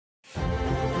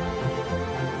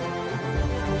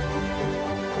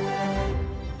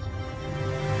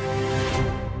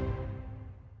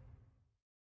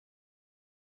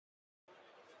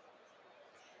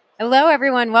Hello,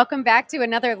 everyone. Welcome back to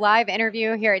another live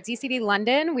interview here at DCD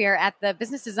London. We are at the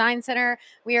Business Design Center.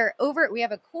 We have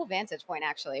a cool vantage point,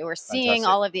 actually. We're seeing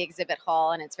all of the exhibit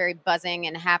hall, and it's very buzzing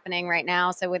and happening right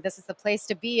now. So this is the place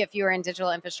to be if you are in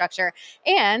digital infrastructure,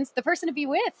 and the person to be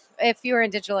with if you are in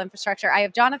digital infrastructure. I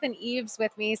have Jonathan Eaves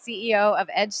with me, CEO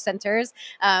of Edge Centers.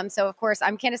 So, of course,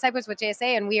 I'm Candace Hypos with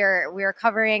JSA, and we are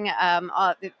covering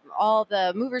all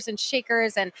the movers and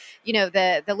shakers and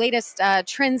the latest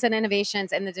trends and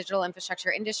innovations in the digital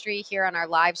infrastructure industry here on our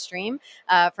live stream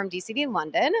from DCD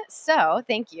London. So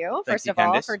thank you, first of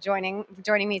all, for joining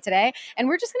me today. And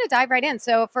we're just going to dive right in.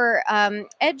 So for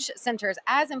Edge Centers,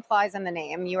 as implies in the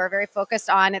name, you are very focused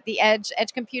on the edge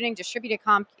computing, distributed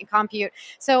compute.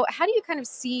 So how do you kind of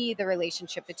see the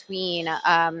relationship between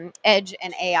edge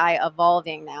and AI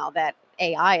evolving now that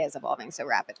AI is evolving so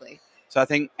rapidly? So I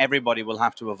think everybody will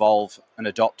have to evolve and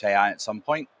adopt AI at some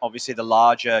point. Obviously, the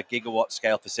larger gigawatt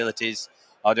scale facilities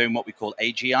are doing what we call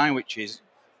AGI, which is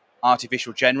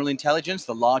artificial general intelligence,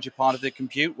 the larger part of the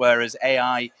compute, whereas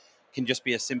AI can just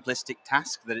be a simplistic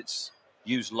task that it's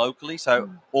used locally.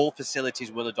 So all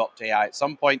facilities will adopt AI at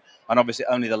some point, and obviously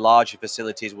only the larger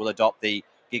facilities will adopt the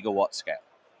gigawatt scale.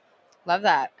 Love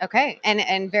that. Okay.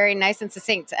 And very nice and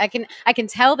succinct. I can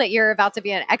tell that you're about to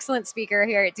be an excellent speaker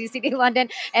here at DCD London.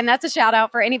 And that's a shout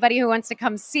out for anybody who wants to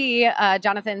come see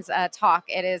Jonathan's talk.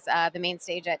 It is the main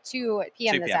stage at 2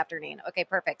 p.m. this afternoon. Okay,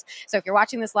 perfect. So if you're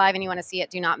watching this live and you want to see it,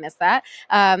 do not miss that.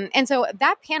 And so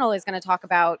that panel is going to talk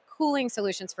about cooling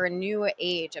solutions for a new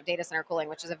age of data center cooling,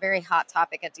 which is a very hot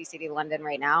topic at DCD London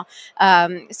right now.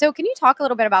 So can you talk a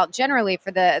little bit about generally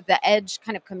for the edge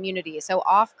kind of community, so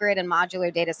off-grid and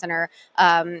modular data center,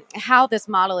 how this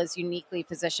model is uniquely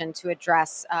positioned to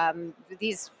address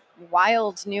these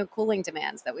wild new cooling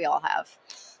demands that we all have?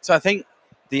 So I think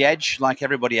the edge, like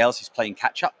everybody else, is playing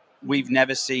catch up. We've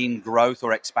never seen growth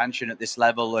or expansion at this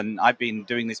level, and I've been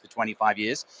doing this for 25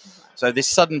 years. So this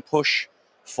sudden push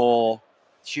for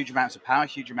huge amounts of power,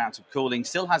 huge amounts of cooling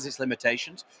still has its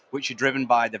limitations, which are driven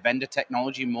by the vendor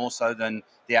technology more so than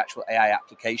the actual AI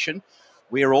application.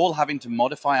 We are all having to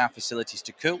modify our facilities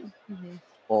to cool.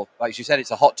 Or, like you said,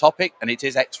 it's a hot topic, and it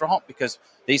is extra hot because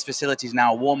these facilities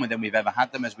now are warmer than we've ever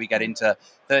had them as we get into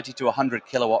 30 to 100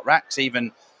 kilowatt racks.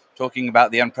 Even talking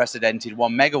about the unprecedented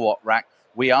 1 megawatt rack,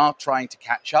 we are trying to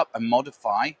catch up and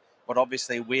modify, but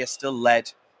obviously we are still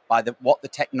led by what the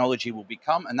technology will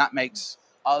become, and that makes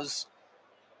us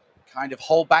kind of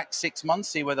hold back 6 months,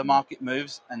 see where the market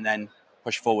moves, and then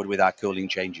push forward with our cooling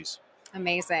changes.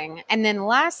 Amazing. And then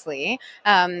lastly,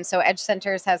 so Edge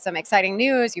Centers has some exciting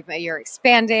news. You're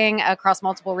expanding across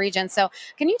multiple regions. So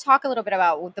can you talk a little bit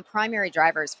about the primary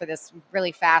drivers for this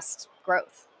really fast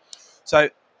growth? So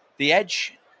the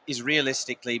Edge is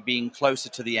realistically being closer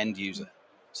to the end user.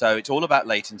 So it's all about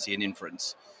latency and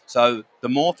inference. So the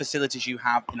more facilities you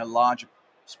have in a larger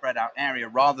spread out area,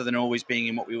 rather than always being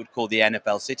in what we would call the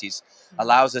NFL cities,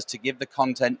 allows us to give the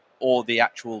content or the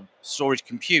actual storage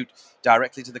compute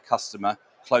directly to the customer,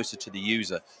 closer to the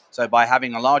user. So by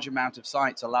having a large amount of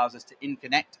sites allows us to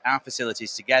interconnect our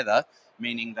facilities together,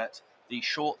 meaning that the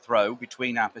short throw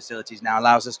between our facilities now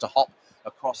allows us to hop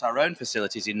across our own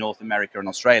facilities in North America and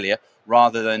Australia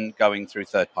rather than going through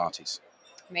third parties.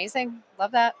 Amazing.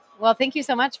 Love that. Well, thank you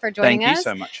so much for joining us. Thank you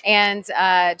so much.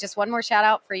 And just one more shout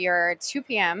out for your 2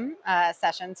 p.m.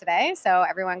 Session today. So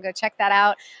everyone go check that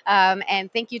out.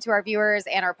 And thank you to our viewers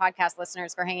and our podcast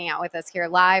listeners for hanging out with us here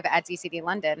live at DCD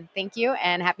London. Thank you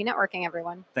and happy networking,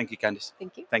 everyone. Thank you, Candice.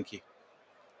 Thank you. Thank you.